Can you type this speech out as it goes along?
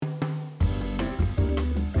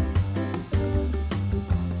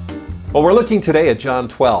Well, we're looking today at John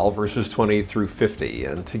 12, verses 20 through 50,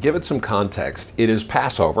 and to give it some context, it is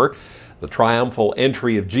Passover. The triumphal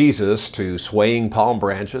entry of Jesus to swaying palm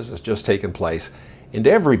branches has just taken place, and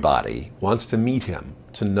everybody wants to meet him,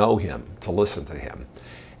 to know him, to listen to him.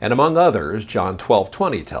 And among others, John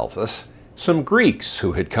 12:20 tells us, some Greeks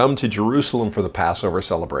who had come to Jerusalem for the Passover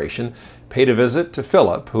celebration paid a visit to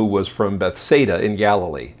Philip, who was from Bethsaida in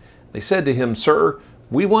Galilee. They said to him, "Sir,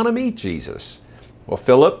 we want to meet Jesus." Well,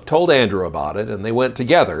 Philip told Andrew about it, and they went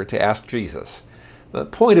together to ask Jesus. The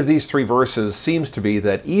point of these three verses seems to be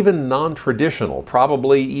that even non-traditional,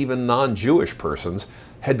 probably even non-Jewish persons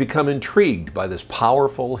had become intrigued by this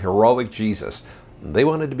powerful, heroic Jesus. They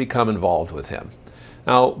wanted to become involved with him.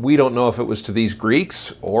 Now, we don't know if it was to these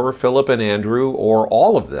Greeks or Philip and Andrew or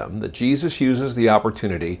all of them that Jesus uses the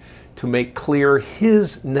opportunity to make clear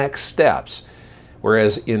his next steps.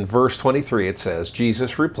 Whereas in verse 23 it says,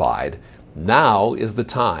 Jesus replied, "Now is the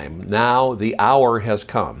time, now the hour has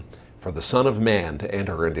come for the Son of Man to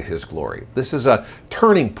enter into his glory." This is a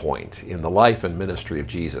turning point in the life and ministry of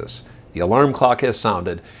Jesus. The alarm clock has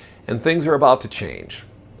sounded, and things are about to change.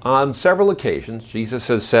 On several occasions, Jesus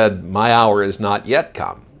has said, "My hour is not yet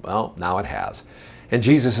come." Well, now it has. And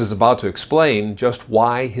Jesus is about to explain just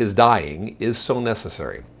why his dying is so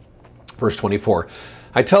necessary. Verse 24,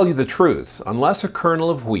 "I tell you the truth, unless a kernel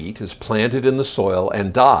of wheat is planted in the soil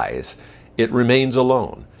and dies, it remains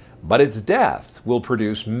alone, but its death will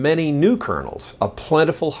produce many new kernels, a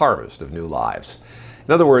plentiful harvest of new lives."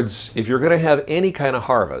 In other words, if you're going to have any kind of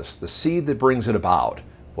harvest, the seed that brings it about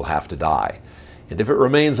will have to die. And if it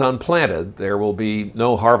remains unplanted, there will be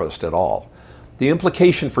no harvest at all. The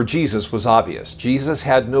implication for Jesus was obvious. Jesus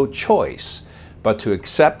had no choice but to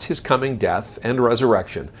accept his coming death and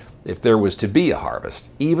resurrection if there was to be a harvest,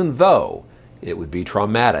 even though it would be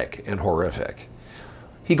traumatic and horrific.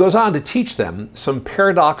 He goes on to teach them some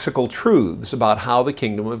paradoxical truths about how the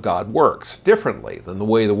kingdom of God works, differently than the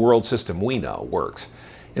way the world system we know works.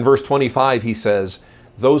 In verse 25, he says,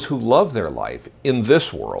 "Those who love their life in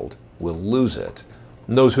this world will lose it.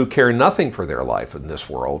 And those who care nothing for their life in this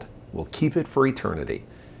world will keep it for eternity.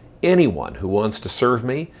 Anyone who wants to serve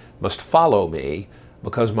me must follow me,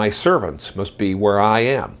 because my servants must be where I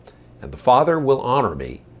am, and the Father will honor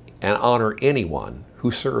me and honor anyone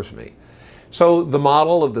who serves me." So the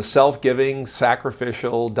model of the self-giving,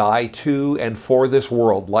 sacrificial, die to and for this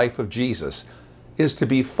world life of Jesus is to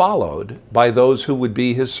be followed by those who would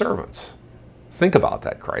be his servants. Think about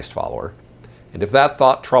that, Christ follower. And if that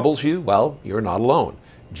thought troubles you, well, you're not alone.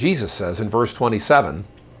 Jesus says in verse 27,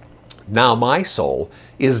 "Now my soul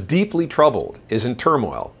is deeply troubled," is in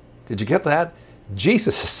turmoil. Did you get that?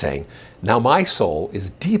 Jesus is saying, now my soul is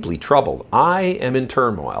deeply troubled. I am in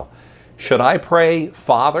turmoil. Should I pray,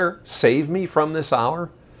 "Father, save me from this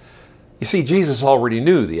hour"? You see, Jesus already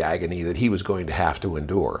knew the agony that he was going to have to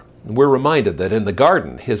endure. And we're reminded that in the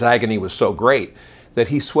garden, his agony was so great that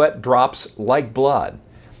he sweat drops like blood.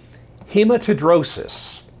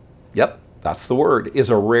 Hematidrosis, yep, that's the word, is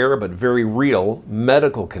a rare but very real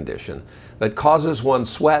medical condition that causes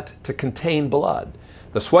one's sweat to contain blood.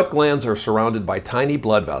 The sweat glands are surrounded by tiny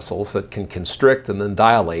blood vessels that can constrict and then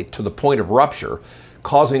dilate to the point of rupture,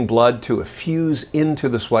 causing blood to effuse into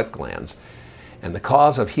the sweat glands. And the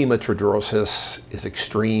cause of hematidrosis is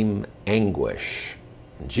extreme anguish.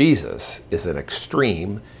 And Jesus is in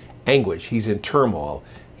extreme anguish. He's in turmoil.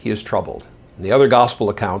 He is troubled. In the other gospel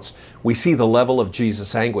accounts, we see the level of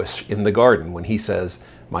Jesus' anguish in the garden when he says,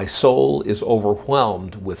 "My soul is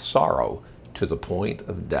overwhelmed with sorrow to the point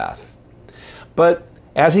of death." But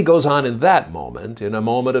as he goes on in that moment, in a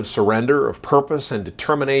moment of surrender, of purpose and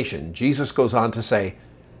determination, Jesus goes on to say,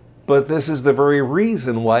 "But this is the very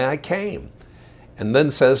reason why I came." And then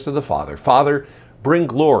says to the Father, "Father, bring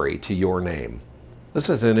glory to your name." This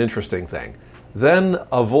is an interesting thing. Then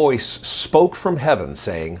a voice spoke from heaven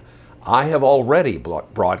saying, "I have already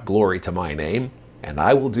brought glory to my name, and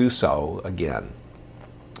I will do so again."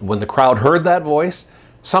 When the crowd heard that voice,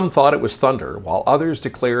 some thought it was thunder, while others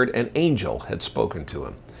declared an angel had spoken to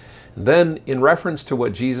him. And then, in reference to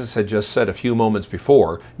what Jesus had just said a few moments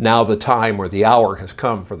before, now the time or the hour has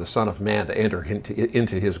come for the Son of Man to enter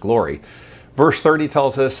into his glory, verse 30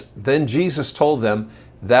 tells us, "Then Jesus told them,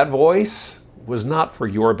 that voice was not for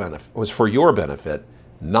your benefit, was for your benefit,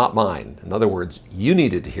 not mine." In other words, you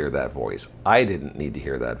needed to hear that voice. I didn't need to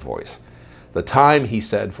hear that voice. "The time," he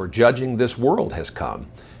said, "for judging this world has come,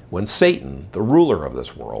 when Satan, the ruler of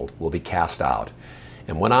this world, will be cast out.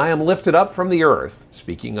 And when I am lifted up from the earth,"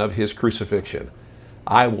 speaking of his crucifixion,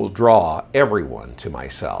 "I will draw everyone to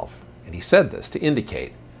myself." And he said this to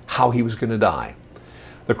indicate how he was going to die.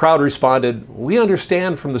 The crowd responded, "We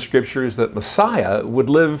understand from the scriptures that Messiah would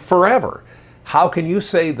live forever. How can you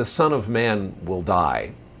say the Son of Man will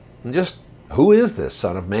die?" And just who is this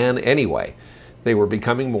Son of Man anyway? They were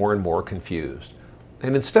becoming more and more confused.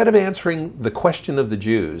 And instead of answering the question of the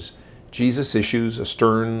Jews, Jesus issues a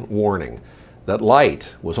stern warning that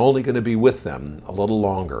light was only going to be with them a little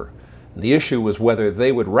longer. And the issue was whether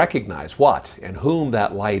they would recognize what and whom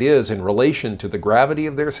that light is in relation to the gravity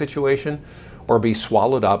of their situation, or be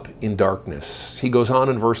swallowed up in darkness. He goes on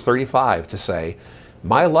in verse 35 to say,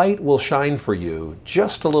 "My light will shine for you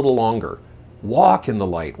just a little longer. Walk in the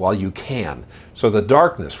light while you can, so the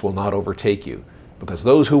darkness will not overtake you, because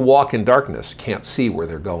those who walk in darkness can't see where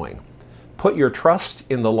they're going. Put your trust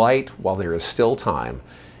in the light while there is still time,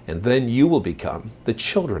 and then you will become the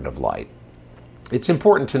children of light." It's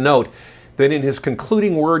important to note that in his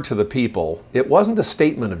concluding word to the people, it wasn't a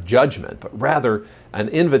statement of judgment, but rather an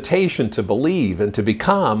invitation to believe and to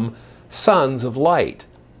become sons of light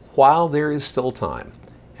while there is still time.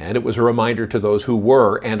 And it was a reminder to those who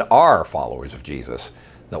were and are followers of Jesus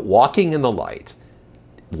that walking in the light,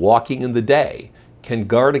 walking in the day, can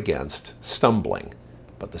guard against stumbling.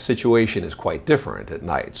 But the situation is quite different at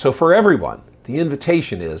night. So for everyone, the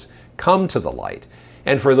invitation is, come to the light.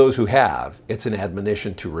 And for those who have, it's an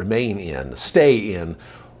admonition to remain in, stay in,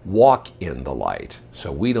 walk in the light,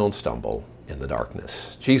 so we don't stumble in the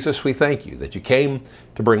darkness. Jesus, we thank you that you came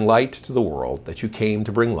to bring light to the world, that you came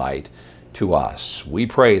to bring light to us. We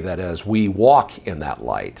pray that as we walk in that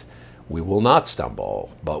light, we will not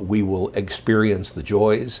stumble, but we will experience the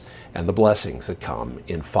joys and the blessings that come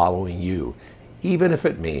in following you, even if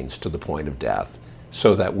it means to the point of death,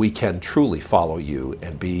 so that we can truly follow you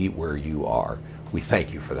and be where you are. We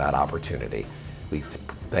thank you for that opportunity. We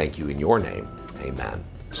thank you in your name. Amen.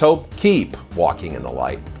 So keep walking in the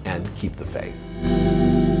light and keep the faith.